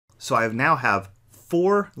So I now have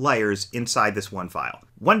 4 layers inside this one file.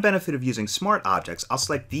 One benefit of using Smart Objects, I'll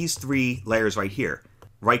select these 3 layers right here,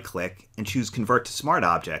 right click and choose Convert to Smart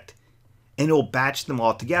Object, and it will batch them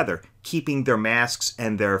all together, keeping their masks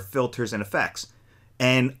and their filters and effects.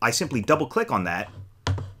 And I simply double click on that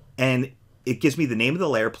and it gives me the name of the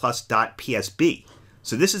layer plus .psb.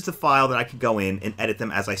 So this is the file that I can go in and edit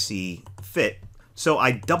them as I see fit. So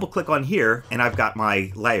I double click on here and I've got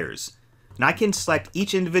my layers. And I can select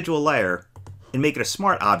each individual layer and make it a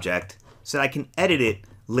smart object so that I can edit it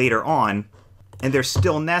later on and they're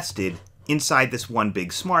still nested inside this one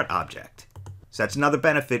big smart object. So that's another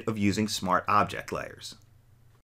benefit of using smart object layers.